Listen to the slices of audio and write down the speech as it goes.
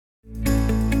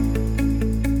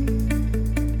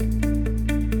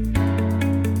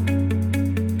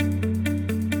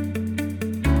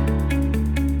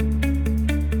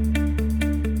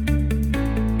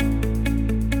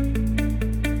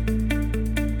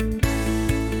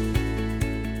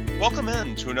Welcome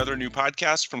in to another new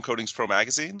podcast from Coatings Pro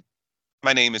Magazine.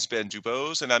 My name is Ben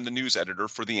Dubose, and I'm the news editor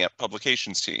for the AMP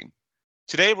Publications team.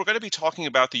 Today, we're going to be talking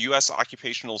about the U.S.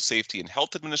 Occupational Safety and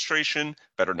Health Administration,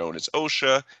 better known as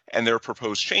OSHA, and their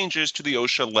proposed changes to the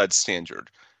OSHA lead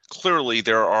standard. Clearly,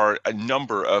 there are a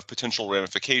number of potential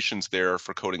ramifications there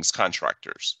for coatings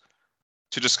contractors.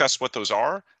 To discuss what those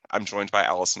are, I'm joined by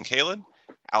Allison Kalin.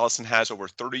 Allison has over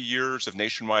 30 years of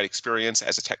nationwide experience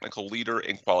as a technical leader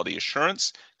in quality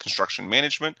assurance, construction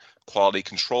management, quality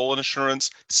control and assurance,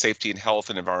 safety and health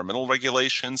and environmental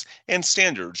regulations, and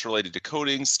standards related to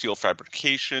coatings, steel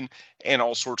fabrication, and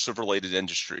all sorts of related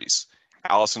industries.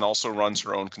 Allison also runs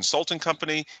her own consulting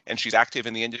company, and she's active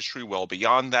in the industry well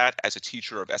beyond that as a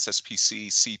teacher of SSPC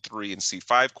C3 and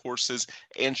C5 courses,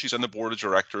 and she's on the board of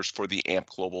directors for the AMP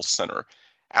Global Center.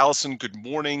 Allison, good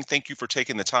morning. Thank you for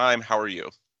taking the time. How are you?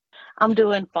 I'm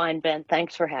doing fine, Ben.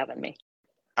 Thanks for having me.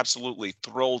 Absolutely.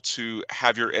 Thrilled to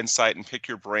have your insight and pick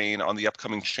your brain on the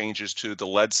upcoming changes to the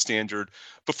lead standard.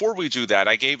 Before we do that,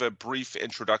 I gave a brief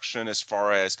introduction as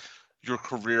far as your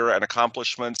career and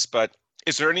accomplishments, but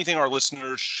is there anything our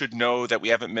listeners should know that we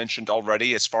haven't mentioned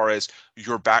already as far as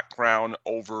your background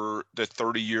over the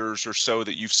 30 years or so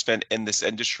that you've spent in this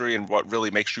industry and what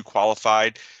really makes you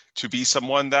qualified to be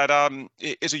someone that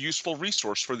is a useful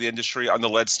resource for the industry on the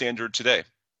lead standard today?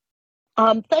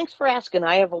 Thanks for asking.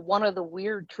 I have one of the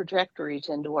weird trajectories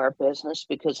into our business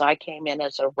because I came in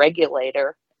as a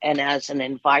regulator and as an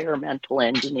environmental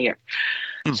engineer.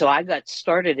 So I got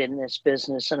started in this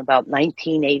business in about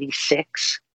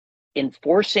 1986,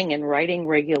 enforcing and writing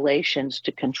regulations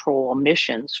to control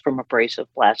emissions from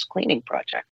abrasive blast cleaning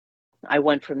projects. I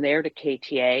went from there to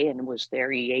KTA and was their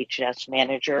EHS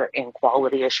manager and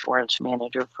quality assurance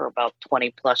manager for about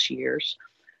 20 plus years.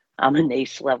 I'm an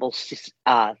ACE level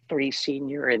 3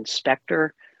 senior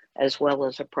inspector, as well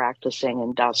as a practicing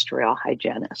industrial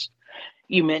hygienist.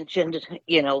 You mentioned,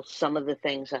 some of the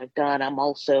things I've done. I'm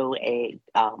also a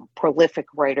prolific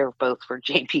writer, both for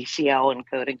JPCL and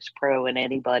Coatings Pro and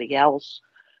anybody else,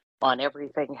 on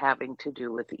everything having to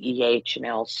do with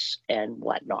EH&S and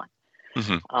whatnot.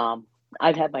 Mm-hmm.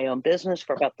 I've had my own business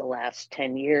for about the last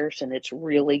 10 years, and it's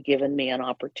really given me an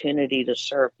opportunity to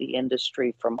serve the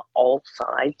industry from all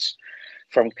sides,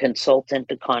 from consultant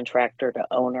to contractor to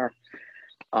owner.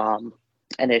 And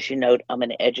as you note, I'm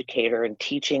an educator, and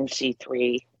teaching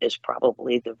C3 is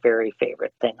probably the very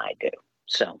favorite thing I do.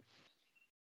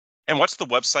 And what's the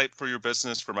website for your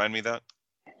business? Remind me that.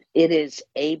 It is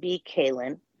AB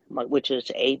Kalin, which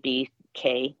is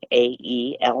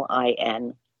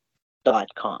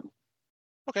ABKAELIN.com.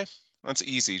 Okay, that's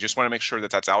easy. Just want to make sure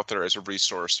that that's out there as a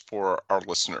resource for our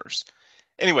listeners.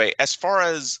 Anyway, as far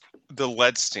as the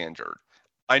lead standard,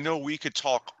 I know we could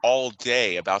talk all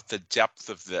day about the depth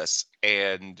of this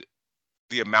and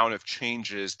the amount of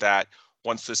changes that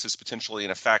once this is potentially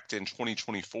in effect in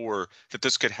 2024, that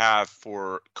this could have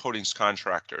for coatings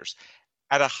contractors.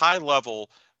 At a high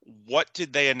level, what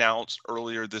did they announce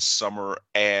earlier this summer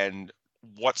and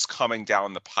what's coming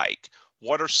down the pike?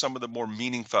 What are some of the more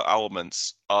meaningful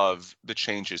elements of the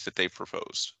changes that they've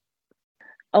proposed?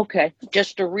 Okay,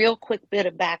 just a real quick bit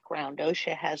of background.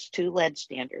 OSHA has 2 lead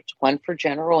standards, one for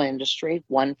general industry,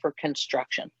 one for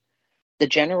construction. The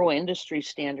general industry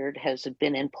standard has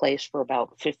been in place for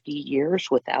about 50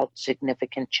 years without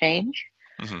significant change.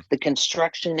 Mm-hmm. The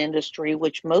construction industry,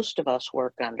 which most of us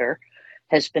work under,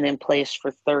 has been in place for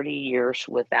 30 years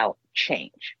without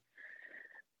change.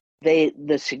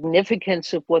 The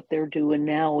significance of what they're doing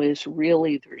now is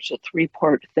really there's a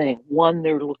 3-part thing. One,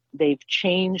 they've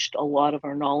changed a lot of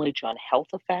our knowledge on health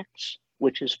effects,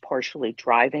 which is partially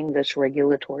driving this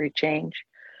regulatory change.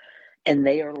 And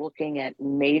they are looking at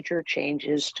major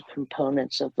changes to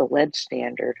components of the lead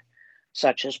standard,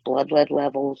 such as blood lead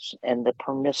levels and the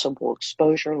permissible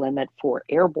exposure limit for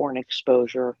airborne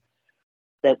exposure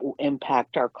that will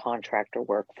impact our contractor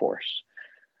workforce.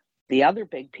 The other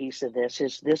big piece of this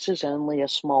is only a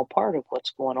small part of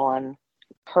what's going on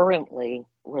currently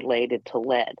related to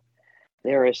lead.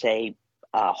 There is a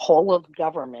whole of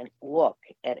government look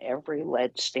at every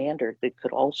lead standard that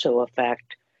could also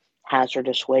affect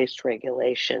hazardous waste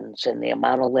regulations and the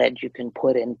amount of lead you can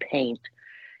put in paint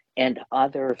and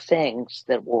other things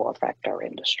that will affect our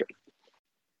industry.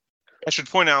 I should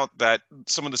point out that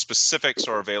some of the specifics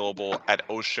are available at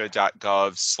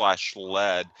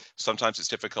osha.gov/lead. Sometimes it's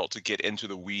difficult to get into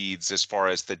the weeds as far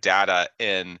as the data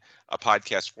in a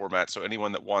podcast format. So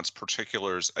anyone that wants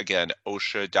particulars, again,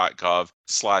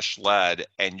 osha.gov/lead,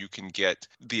 and you can get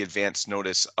the advance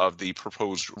notice of the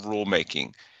proposed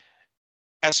rulemaking.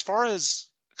 As far as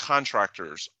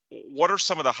contractors, what are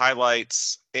some of the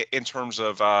highlights in terms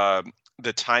of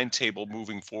the timetable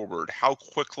moving forward? How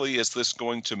quickly is this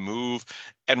going to move,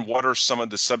 and what are some of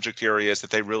the subject areas that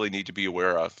they really need to be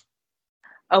aware of?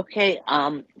 Okay,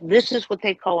 this is what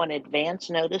they call an advance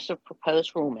notice of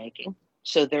proposed rulemaking.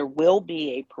 So there will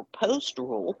be a proposed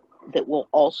rule that will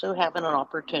also have an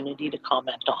opportunity to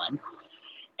comment on.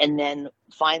 And then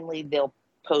finally, they'll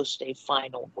post a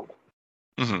final rule.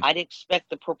 Hmm. I'd expect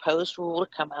the proposed rule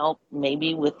to come out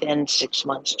maybe within 6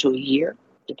 months to a year,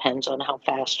 depends on how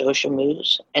fast OSHA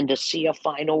moves, and to see a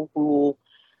final rule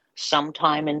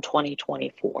sometime in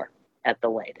 2024 at the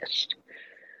latest.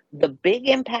 The big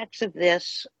impacts of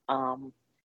this,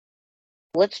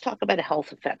 let's talk about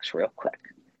health effects real quick.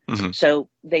 Hmm. So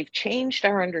they've changed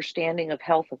our understanding of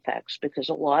health effects because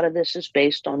a lot of this is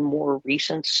based on more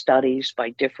recent studies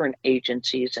by different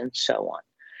agencies and so on.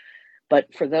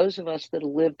 But for those of us that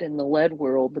have lived in the lead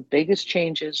world, the biggest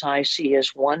changes I see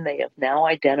is one, they have now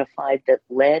identified that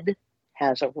lead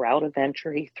has a route of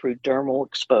entry through dermal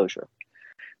exposure.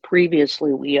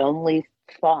 Previously, we only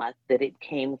thought that it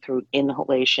came through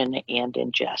inhalation and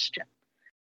ingestion.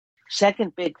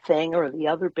 Second big thing, or the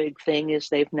other big thing, is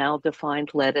they've now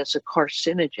defined lead as a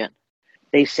carcinogen.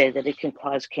 They say that it can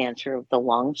cause cancer of the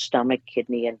lung, stomach,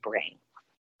 kidney, and brain.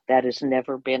 That has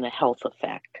never been a health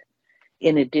effect.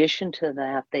 In addition to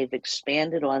that, they've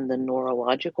expanded on the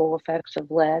neurological effects of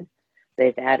lead.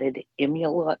 They've added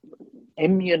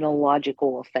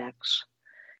immunological effects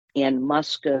and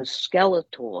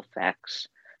musculoskeletal effects,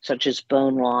 such as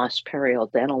bone loss,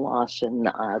 periodontal loss, and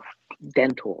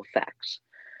dental effects.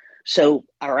 So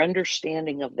our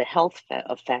understanding of the health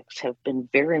effects have been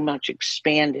very much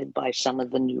expanded by some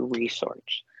of the new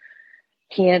research.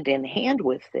 Hand in hand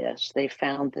with this, they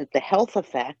found that the health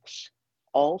effects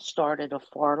all start at a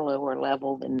far lower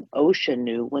level than OSHA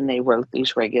knew when they wrote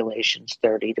these regulations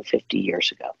 30 to 50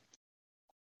 years ago.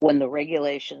 When the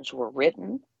regulations were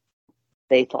written,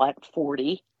 they thought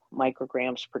 40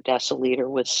 micrograms per deciliter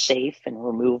was safe and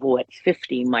removal at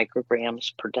 50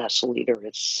 micrograms per deciliter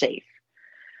is safe.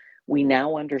 We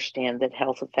now understand that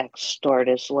health effects start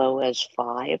as low as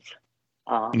 5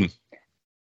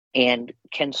 and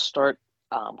can start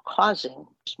causing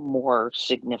more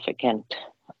significant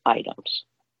items.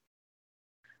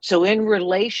 So in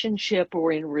relationship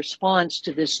or in response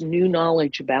to this new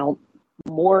knowledge about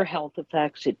more health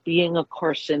effects, it being a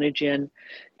carcinogen,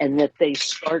 and that they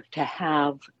start to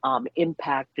have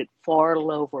impact at far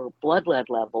lower blood lead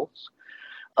levels,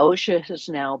 OSHA has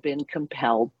now been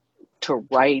compelled to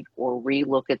write or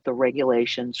relook at the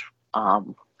regulations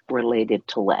related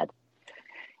to lead.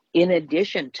 In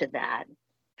addition to that,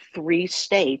 3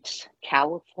 states,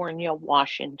 California,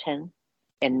 Washington,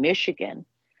 and Michigan,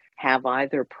 have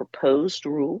either proposed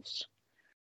rules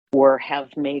or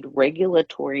have made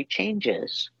regulatory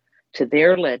changes to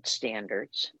their lead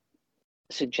standards,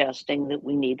 suggesting that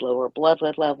we need lower blood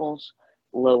lead levels,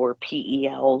 lower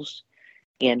PELs,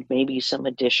 and maybe some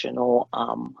additional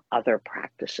other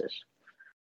practices.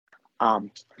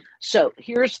 So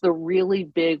here's the really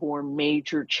big or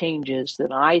major changes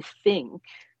that I think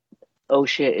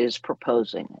OSHA is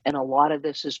proposing. And a lot of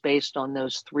this is based on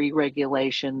those 3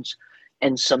 regulations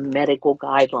and some medical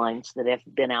guidelines that have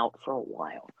been out for a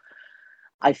while.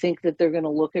 I think that they're going to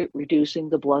look at reducing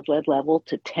the blood lead level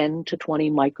to 10 to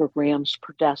 20 micrograms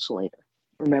per deciliter.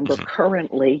 Remember,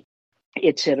 currently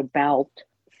it's at about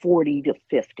 40 to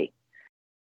 50.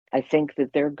 I think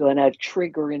that they're going to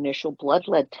trigger initial blood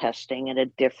lead testing at a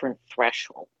different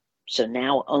threshold. So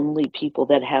now only people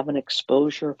that have an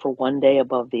exposure for 1 day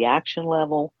above the action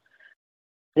level.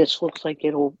 This looks like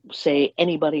it'll say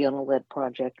anybody on a lead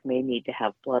project may need to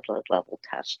have blood lead level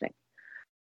testing.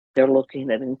 They're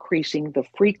looking at increasing the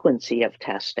frequency of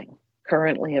testing.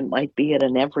 Currently, it might be at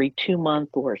an every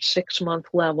 2-month or 6-month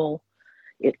level.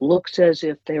 It looks as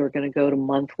if they were going to go to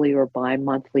monthly or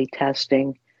bi-monthly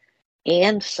testing,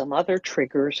 and some other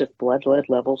triggers if blood lead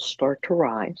levels start to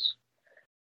rise.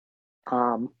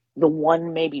 The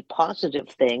one maybe positive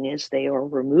thing is they are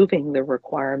removing the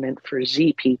requirement for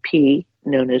ZPP,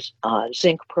 known as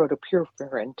zinc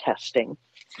protoporphyrin testing,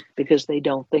 because they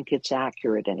don't think it's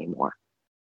accurate anymore.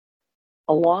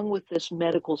 Along with this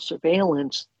medical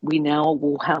surveillance, we now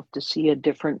will have to see a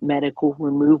different medical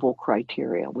removal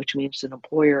criteria, which means an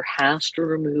employer has to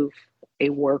remove a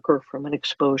worker from an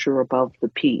exposure above the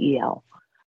PEL.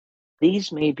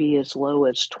 These may be as low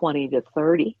as 20 to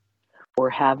 30, or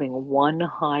having 1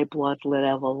 high blood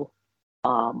level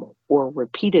or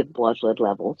repeated blood lead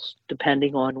levels,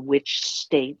 depending on which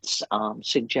state's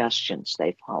suggestions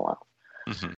they follow.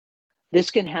 Mm-hmm.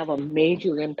 This can have a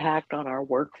major impact on our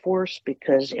workforce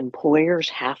because employers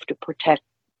have to protect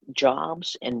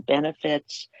jobs and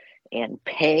benefits and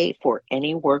pay for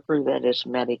any worker that is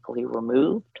medically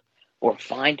removed or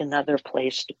find another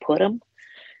place to put them.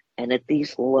 And at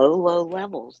these low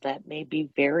levels, that may be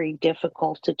very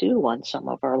difficult to do on some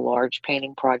of our large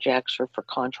painting projects or for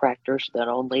contractors that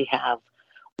only have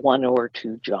one or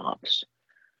two jobs.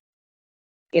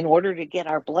 In order to get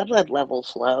our blood lead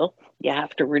levels low, you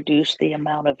have to reduce the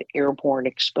amount of airborne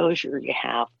exposure you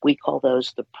have. We call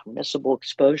those the permissible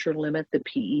exposure limit, the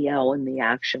PEL, and the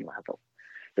action level.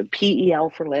 The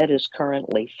PEL for lead is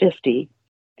currently 50.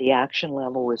 The action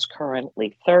level is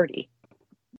currently 30.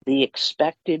 The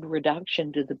expected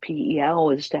reduction to the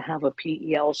PEL is to have a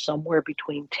PEL somewhere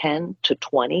between 10 to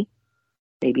 20,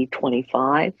 maybe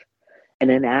 25,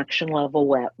 and an action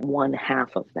level at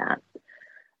 1/2 of that.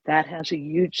 That has a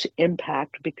huge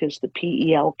impact because the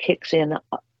PEL kicks in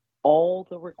all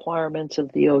the requirements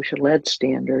of the OSHA lead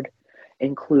standard,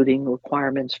 including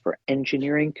requirements for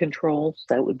engineering controls.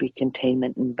 That would be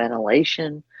containment and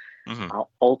ventilation,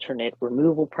 alternate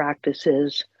removal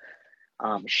practices,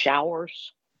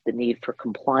 showers, the need for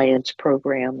compliance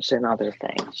programs, and other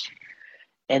things.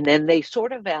 And then they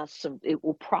sort of ask it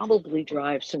will probably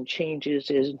drive some changes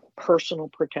in personal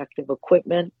protective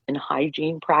equipment and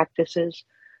hygiene practices,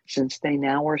 since they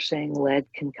now are saying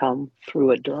lead can come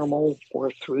through a dermal or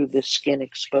through the skin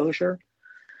exposure.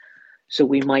 So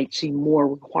we might see more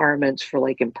requirements for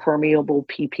like impermeable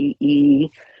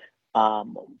PPE,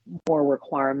 more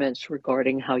requirements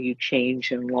regarding how you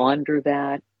change and launder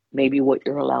that, maybe what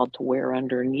you're allowed to wear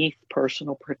underneath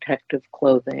personal protective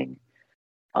clothing,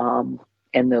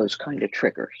 and those kind of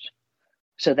triggers.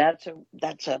 So that's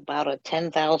about a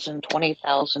 10,000,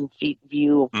 20,000 feet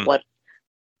view of what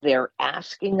they're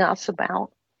asking us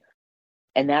about.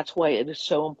 And that's why it is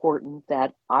so important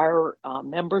that our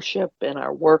membership and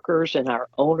our workers and our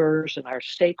owners and our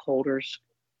stakeholders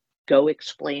go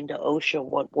explain to OSHA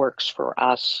what works for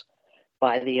us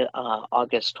by the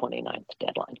August 29th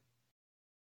deadline.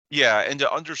 Yeah, and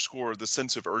to underscore the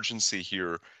sense of urgency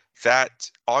here,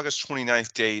 that August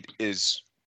 29th date is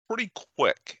pretty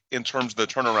quick in terms of the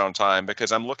turnaround time,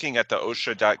 because I'm looking at the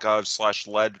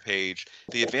osha.gov/lead page.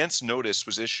 The advance notice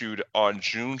was issued on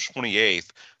June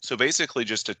 28th. So basically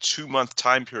just a 2-month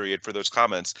time period for those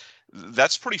comments.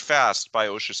 That's pretty fast by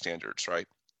OSHA standards, right?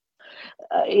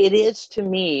 It is to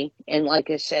me, and like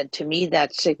I said, to me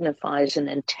that signifies an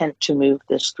intent to move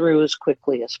this through as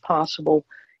quickly as possible.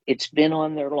 It's been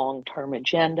on their long-term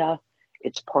agenda.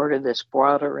 It's part of this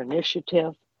broader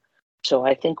initiative. So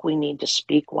I think we need to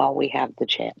speak while we have the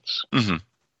chance.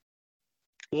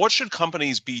 What should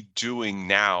companies be doing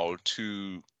now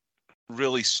to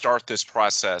really start this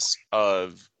process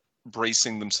of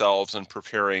bracing themselves and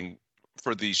preparing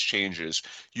for these changes?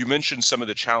 You mentioned some of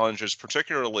the challenges,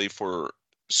 particularly for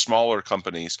smaller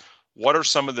companies. What are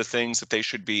some of the things that they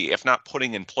should be, if not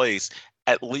putting in place,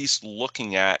 at least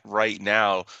looking at right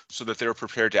now so that they're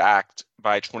prepared to act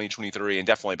by 2023 and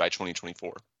definitely by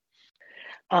 2024?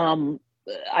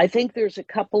 I think there's a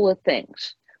couple of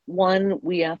things. One,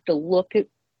 we have to look at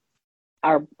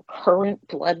our current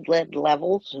blood lead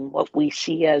levels and what we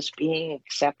see as being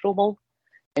acceptable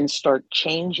and start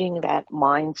changing that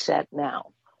mindset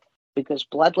now, because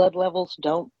blood lead levels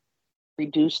don't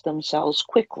reduce themselves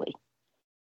quickly.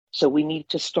 So we need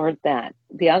to start that.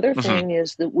 The other thing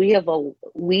is that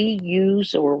we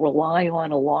use or rely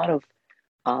on a lot of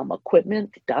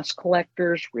equipment, dust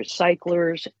collectors,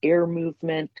 recyclers, air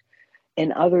movement,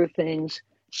 and other things,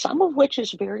 some of which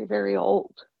is very, very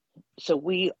old. So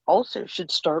we also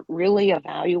should start really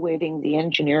evaluating the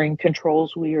engineering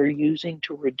controls we are using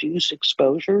to reduce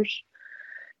exposures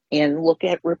and look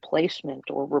at replacement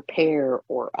or repair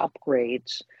or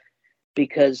upgrades,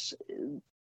 because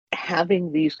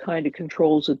having these kind of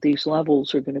controls at these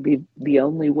levels are going to be the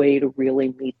only way to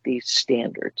really meet these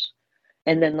standards.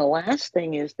 And then the last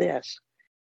thing is this.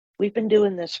 We've been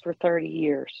doing this for 30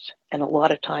 years, and a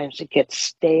lot of times it gets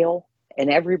stale, and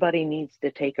everybody needs to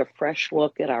take a fresh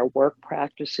look at our work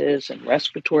practices and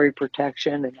respiratory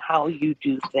protection and how you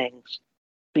do things,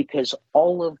 because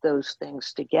all of those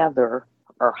things together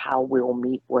are how we'll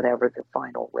meet whatever the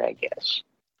final reg is.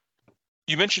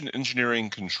 You mentioned engineering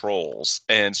controls,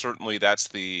 and certainly that's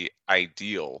the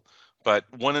ideal. But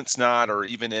when it's not, or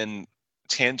even in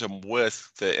tandem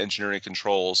with the engineering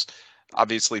controls,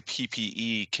 obviously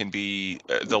PPE can be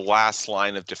the last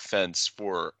line of defense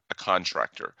for a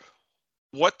contractor.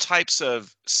 What types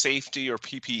of safety or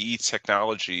PPE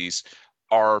technologies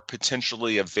are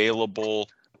potentially available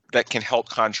that can help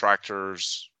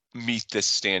contractors meet this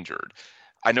standard?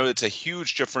 I know it's a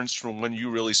huge difference from when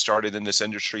you really started in this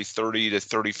industry 30 to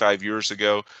 35 years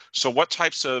ago. So what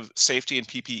types of safety and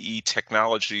PPE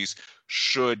technologies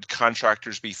should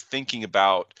contractors be thinking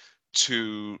about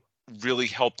to really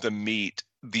help them meet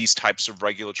these types of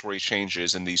regulatory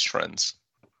changes and these trends?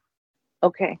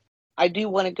 Okay. I do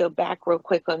want to go back real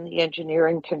quick on the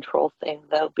engineering control thing,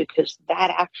 though, because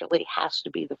that actually has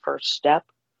to be the first step.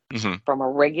 Hmm. From a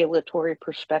regulatory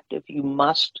perspective, you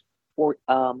must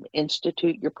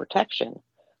institute your protection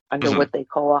under Hmm. what they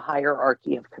call a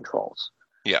hierarchy of controls.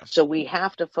 Yeah. So we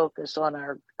have to focus on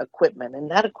our equipment,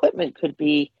 and that equipment could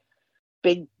be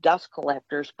big dust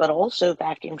collectors, but also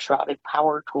vacuum shrouded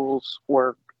power tools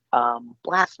or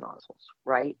blast nozzles,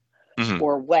 right? Hmm.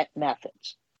 Or wet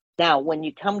methods. Now, when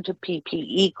you come to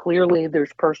PPE, clearly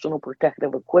there's personal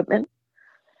protective equipment,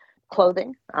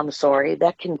 clothing,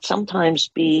 that can sometimes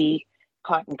be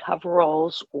cotton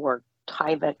coveralls or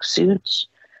Tyvek suits,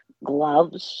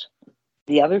 gloves.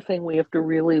 The other thing we have to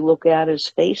really look at is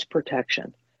face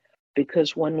protection,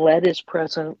 because when lead is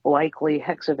present, likely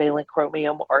hexavalent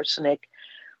chromium, arsenic,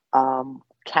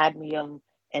 cadmium,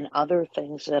 and other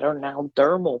things that are now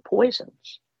dermal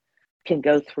poisons can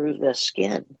go through the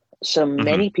skin. So Hmm.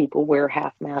 many people wear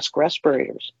half mask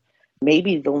respirators.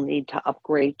 Maybe they'll need to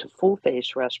upgrade to full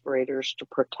face respirators to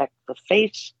protect the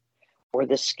face or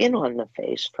the skin on the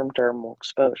face from dermal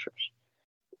exposures.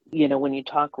 When you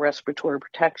talk respiratory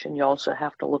protection, you also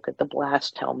have to look at the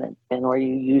blast helmet. And are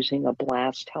you using a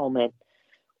blast helmet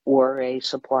or a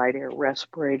supplied air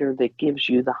respirator that gives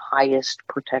you the highest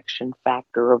protection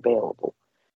factor available?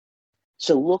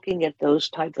 So looking at those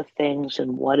type of things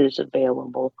and what is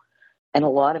available, and a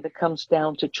lot of it comes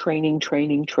down to training,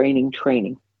 training, training,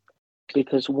 training.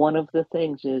 Because one of the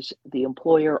things is the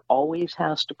employer always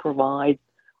has to provide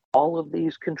all of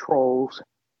these controls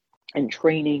and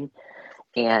training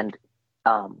and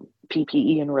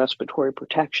PPE and respiratory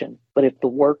protection. But if the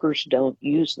workers don't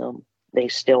use them, they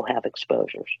still have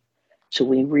exposures. So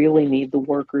we really need the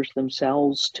workers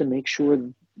themselves to make sure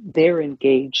they're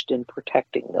engaged in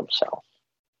protecting themselves.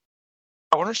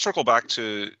 I want to circle back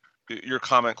to your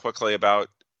comment quickly about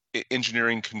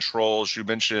engineering controls. You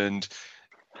mentioned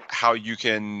how you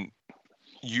can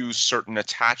use certain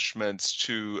attachments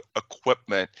to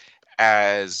equipment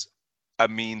as a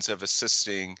means of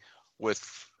assisting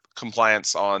with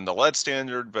compliance on the lead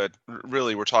standard, but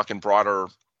really we're talking broader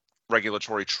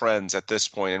regulatory trends at this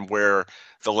point and where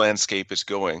the landscape is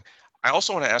going. I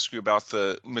also want to ask you about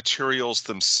the materials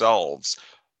themselves.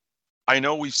 I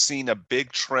know we've seen a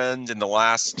big trend in the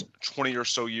last 20 or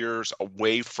so years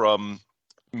away from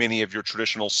many of your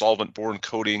traditional solvent-borne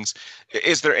coatings.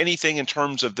 Is there anything in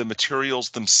terms of the materials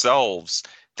themselves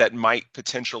that might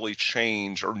potentially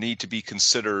change or need to be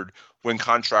considered when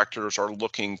contractors are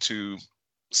looking to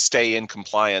stay in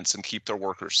compliance and keep their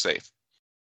workers safe?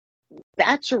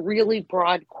 That's a really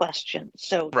broad question.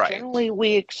 So Right. generally,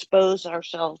 we expose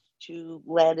ourselves to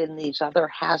lead and these other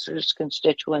hazardous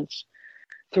constituents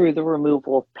through the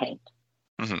removal of paint.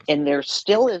 Hmm. And there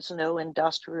still is no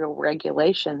industrial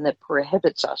regulation that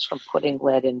prohibits us from putting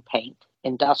lead in paint,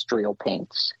 industrial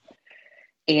paints.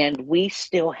 And we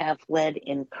still have lead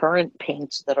in current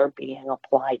paints that are being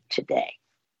applied today,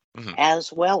 Hmm.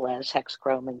 as well as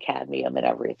hexchrome and cadmium and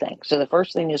everything. So the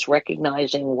first thing is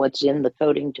recognizing what's in the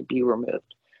coating to be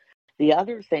removed. The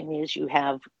other thing is you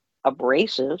have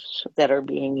abrasives that are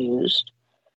being used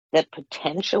that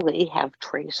potentially have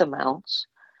trace amounts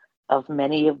of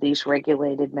many of these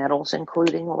regulated metals,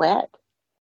 including lead,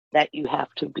 that you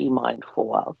have to be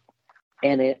mindful of.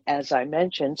 And as I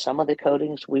mentioned, some of the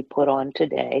coatings we put on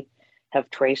today have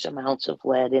trace amounts of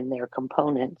lead in their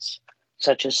components,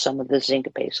 such as some of the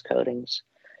zinc-based coatings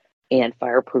and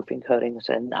fireproofing coatings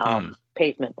and Hmm.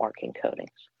 pavement marking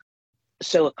coatings.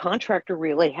 So a contractor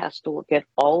really has to look at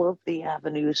all of the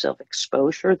avenues of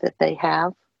exposure that they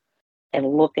have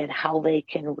and look at how they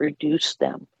can reduce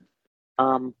them.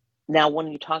 Um, Now,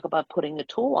 when you talk about putting a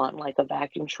tool on, like a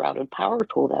vacuum shrouded power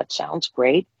tool, that sounds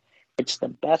great. It's the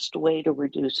best way to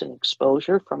reduce an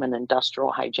exposure from an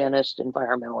industrial hygienist,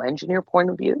 environmental engineer point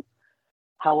of view.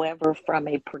 However, from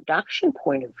a production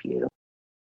point of view,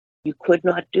 you could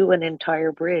not do an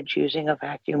entire bridge using a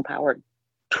vacuum powered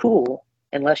tool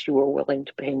unless you were willing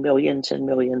to pay millions and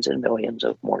millions and millions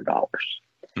of more dollars.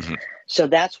 Hmm. So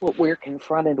that's what we're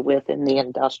confronted with in the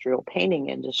industrial painting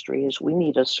industry is we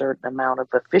need a certain amount of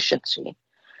efficiency.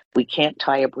 We can't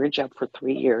tie a bridge up for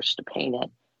 3 years to paint it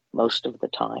most of the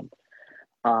time.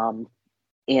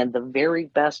 And the very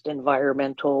best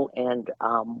environmental and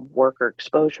worker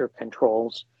exposure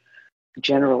controls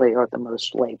generally are the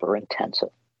most labor intensive.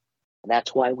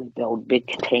 That's why we build big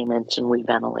containments and we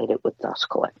ventilate it with dust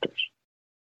collectors.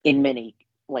 in many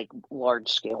like large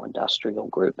scale industrial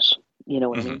groups. You know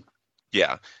what I mean?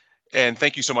 Yeah. And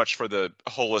thank you so much for the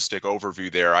holistic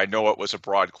overview there. I know it was a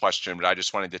broad question, but I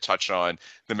just wanted to touch on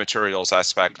the materials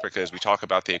aspect because we talk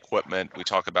about the equipment, we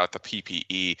talk about the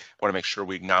PPE, want to make sure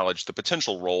we acknowledge the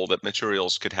potential role that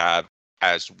materials could have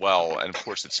as well. And of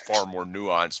course, it's far more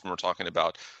nuanced when we're talking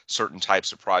about certain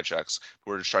types of projects.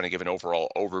 We're just trying to give an overall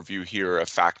overview here of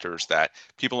factors that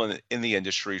people in the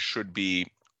industry should be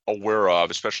aware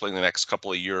of, especially in the next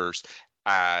couple of years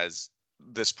as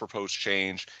this proposed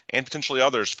change and potentially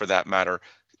others for that matter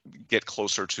get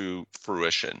closer to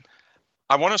fruition.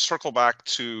 I want to circle back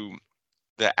to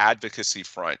the advocacy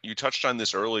front. You touched on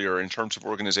this earlier in terms of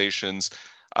organizations,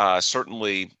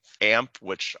 certainly AMP,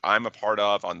 which I'm a part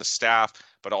of on the staff,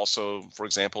 but also, for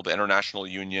example, the International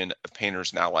Union of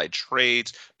Painters and Allied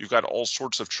Trades. You've got all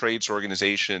sorts of trades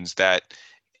organizations that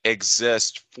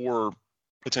exist for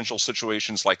potential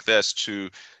situations like this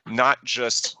to not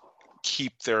just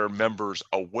keep their members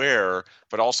aware,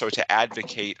 but also to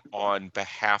advocate on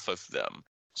behalf of them.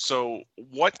 So,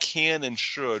 what can and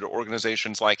should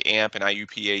organizations like AMP and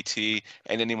IUPAT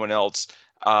and anyone else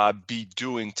be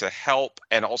doing to help?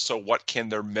 And also, what can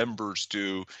their members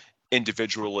do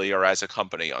individually or as a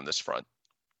company on this front?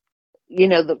 You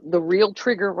know, the real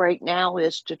trigger right now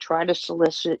is to try to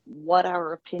solicit what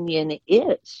our opinion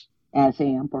is as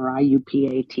AMP or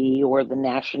IUPAT or the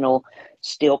National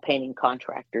Steel Painting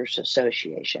Contractors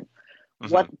Association.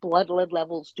 What blood lead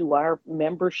levels do our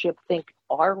membership think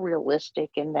are realistic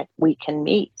and that we can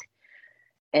meet?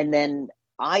 And then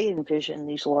I envision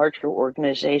these larger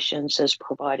organizations as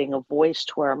providing a voice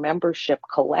to our membership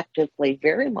collectively,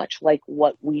 very much like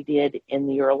what we did in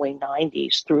the early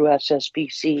 90s through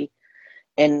SSPC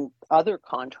and other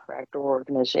contractor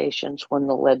organizations when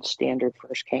the lead standard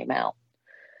first came out.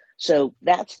 So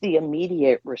that's the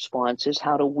immediate response, is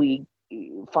how do we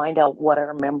find out what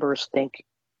our members think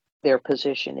their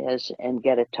position is and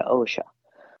get it to OSHA.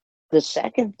 The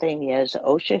second thing is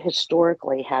OSHA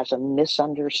historically has a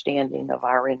misunderstanding of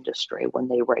our industry when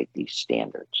they write these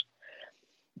standards.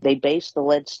 They base the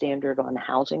lead standard on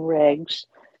housing regs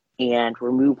and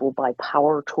removal by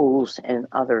power tools and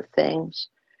other things.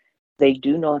 They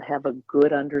do not have a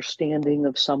good understanding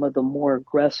of some of the more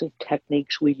aggressive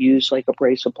techniques we use, like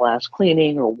abrasive blast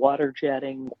cleaning or water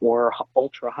jetting or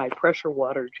ultra high pressure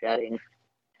water jetting,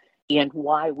 and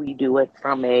why we do it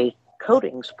from a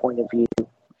coatings point of view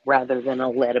rather than a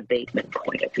lead abatement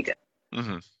point of view.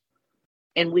 Mm-hmm.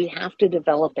 And we have to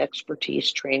develop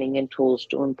expertise, training, and tools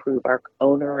to improve our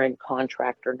owner and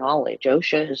contractor knowledge.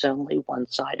 OSHA is only one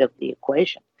side of the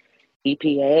equation.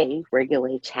 EPA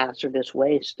regulates hazardous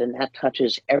waste, and that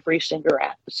touches every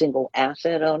single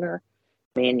asset owner,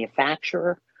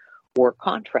 manufacturer, or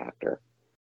contractor,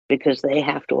 because they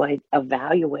have to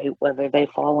evaluate whether they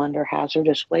fall under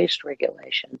hazardous waste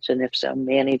regulations, and if so,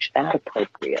 manage that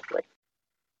appropriately.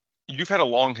 You've had a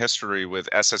long history with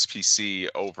SSPC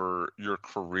over your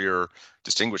career,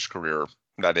 distinguished career,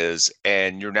 that is,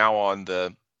 and you're now on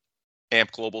the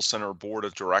AMP Global Center Board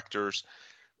of Directors.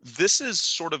 This is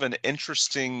sort of an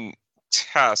interesting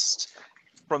test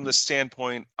from the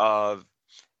standpoint of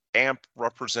AMP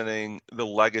representing the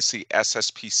legacy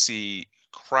SSPC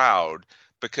crowd,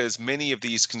 because many of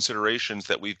these considerations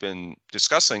that we've been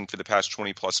discussing for the past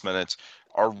 20 plus minutes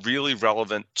are really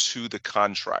relevant to the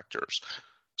contractors.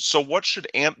 So what should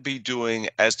AMP be doing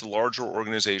as the larger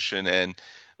organization? And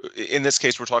in this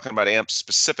case, we're talking about AMP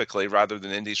specifically rather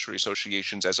than industry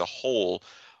associations as a whole.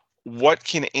 What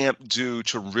can AMP do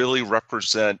to really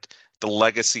represent the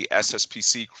legacy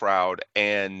SSPC crowd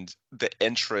and the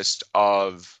interest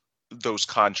of those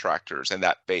contractors and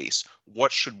that base?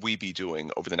 What should we be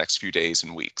doing over the next few days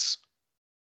and weeks?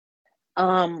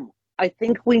 I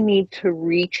think we need to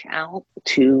reach out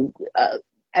to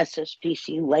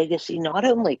SSPC legacy, not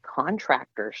only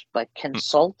contractors, but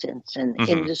consultants and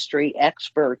industry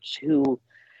experts who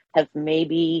have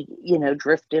maybe,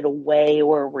 drifted away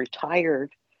or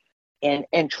retired,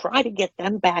 and try to get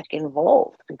them back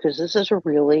involved, because this is a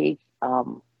really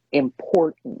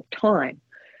important time.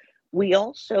 We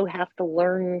also have to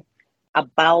learn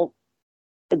about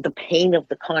the pain of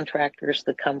the contractors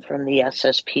that come from the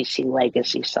SSPC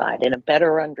legacy side, and a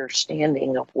better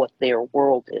understanding of what their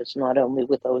world is, not only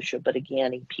with OSHA, but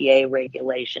again, EPA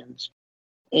regulations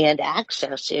and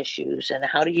access issues. And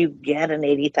how do you get an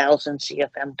 80,000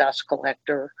 CFM dust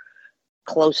collector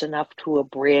close enough to a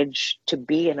bridge to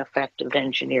be an effective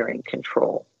engineering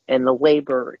control, and the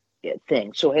labor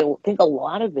thing? So I think a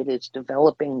lot of it is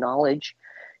developing knowledge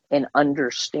and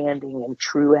understanding and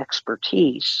true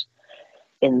expertise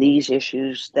in these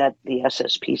issues that the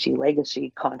SSPC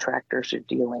legacy contractors are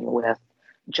dealing with,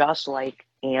 just like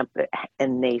AMP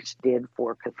and NACE did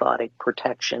for cathodic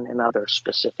protection and other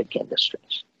specific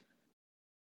industries.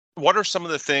 What are some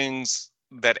of the things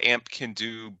that AMP can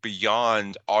do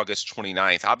beyond August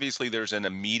 29th? Obviously, there's an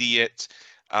immediate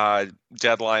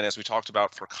deadline, as we talked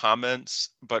about, for comments,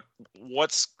 but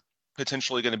what's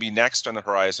potentially going to be next on the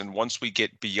horizon once we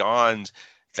get beyond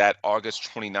that August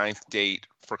 29th date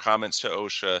for comments to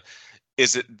OSHA?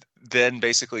 Is it then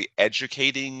basically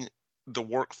educating the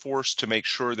workforce to make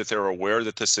sure that they're aware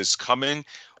that this is coming?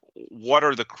 What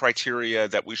are the criteria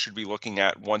that we should be looking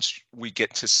at once we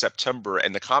get to September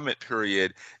and the comment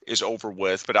period is over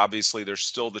with? But obviously, there's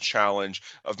still the challenge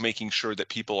of making sure that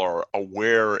people are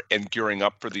aware and gearing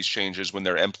up for these changes when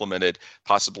they're implemented,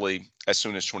 possibly as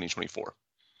soon as 2024.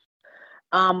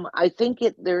 I think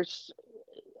there's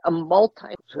a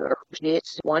multi.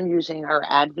 It's one, using our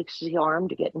advocacy arm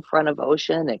to get in front of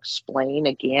OSHA and explain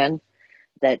again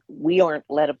that we aren't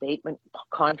lead abatement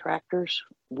contractors.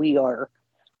 We are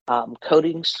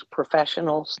coatings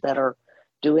professionals that are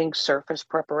doing surface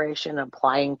preparation,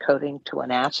 applying coating to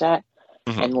an asset,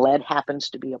 and lead happens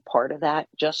to be a part of that,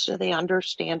 just so they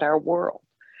understand our world.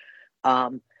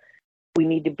 We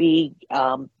need to be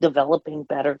developing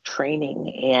better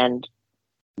training and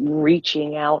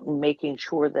reaching out and making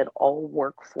sure that all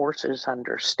workforces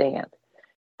understand.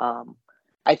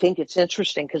 I think it's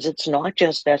interesting because it's not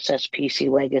just SSPC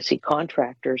legacy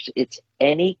contractors, it's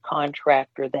any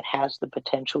contractor that has the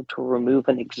potential to remove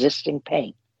an existing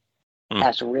paint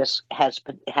has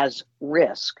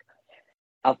risk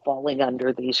of falling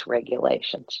under these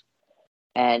regulations.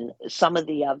 And some of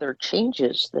the other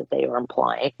changes that they are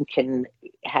implying can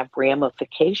have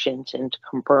ramifications into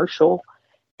commercial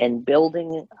and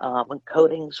building and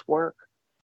coatings work,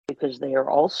 because they are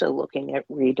also looking at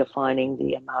redefining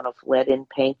the amount of lead in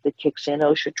paint that kicks in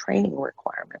OSHA training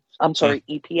requirements.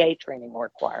 EPA training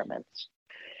requirements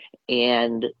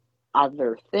and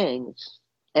other things.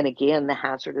 And again, the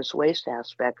hazardous waste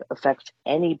aspect affects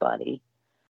anybody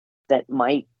that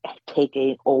might take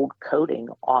an old coating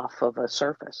off of a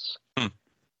surface. I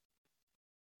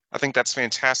think that's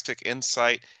fantastic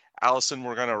insight. Allison,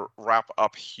 we're going to wrap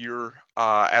up here.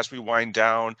 As we wind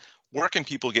down, where can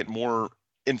people get more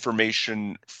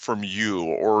information from you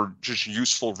or just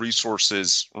useful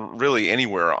resources really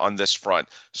anywhere on this front?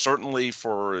 Certainly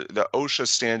for the OSHA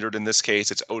standard, in this case,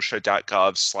 it's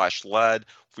osha.gov/lead.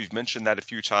 We've mentioned that a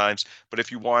few times, but if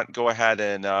you want, go ahead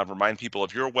and remind people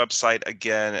of your website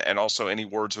again, and also any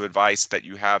words of advice that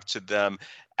you have to them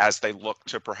as they look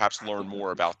to perhaps learn more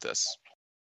about this.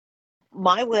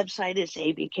 My website is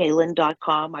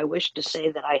abkaylin.com. I wish to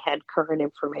say that I had current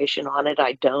information on it.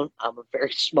 I don't. I'm a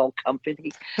very small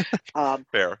company.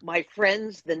 Fair. My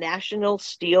friends, the National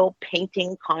Steel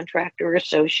Painting Contractor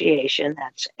Association,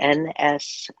 that's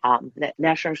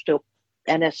National Steel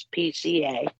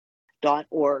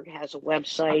NSPCA.org, has a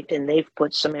website, and they've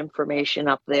put some information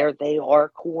up there. They are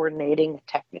coordinating a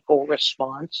technical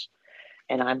response,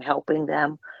 and I'm helping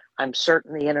them. I'm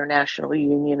certain the International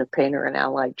Union of Painter and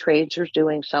Allied Trades is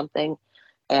doing something,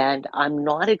 and I'm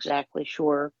not exactly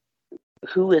sure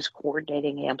who is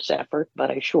coordinating AMP's effort,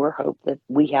 but I sure hope that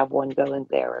we have one going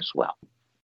there as well.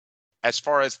 As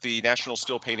far as the National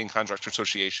Steel Painting Contractor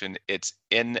Association, it's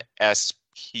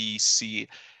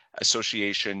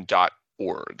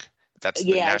nspcassociation.org. That's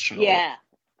the national. Yeah.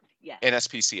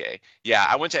 NSPCA. Yeah,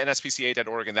 I went to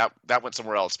nspca.org and that went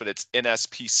somewhere else, but it's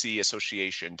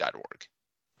nspcassociation.org.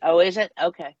 Oh, is it?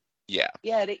 Okay. Yeah.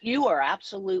 Yeah, you are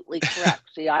absolutely correct.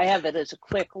 See, I have it as a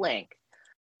quick link.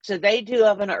 So they do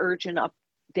have an urgent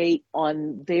update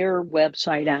on their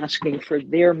website asking for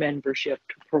their membership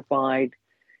to provide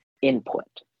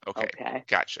input. Okay.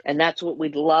 Gotcha. And that's what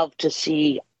we'd love to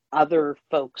see other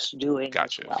folks doing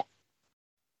as well.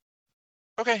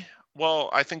 Okay. Well,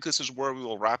 I think this is where we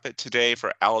will wrap it today.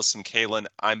 For Allison Kaylin,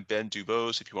 I'm Ben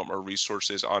Dubose. If you want more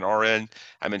resources on our end,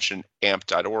 I mentioned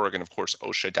amp.org and, of course,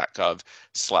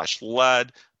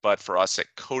 osha.gov/lead. But for us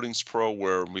at Coatings Pro,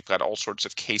 where we've got all sorts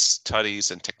of case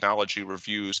studies and technology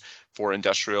reviews for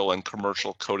industrial and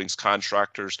commercial coatings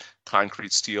contractors,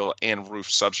 concrete, steel, and roof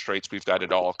substrates, we've got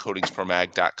it all,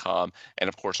 coatingspromag.com. And,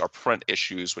 of course, our print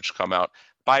issues, which come out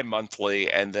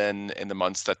bi-monthly, and then in the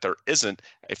months that there isn't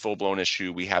a full-blown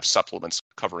issue, we have supplements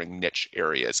covering niche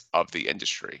areas of the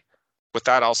industry. With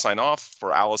that, I'll sign off.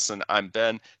 For Allison, I'm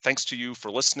Ben. Thanks to you for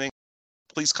listening.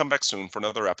 Please come back soon for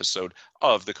another episode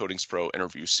of the Coatings Pro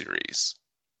interview series.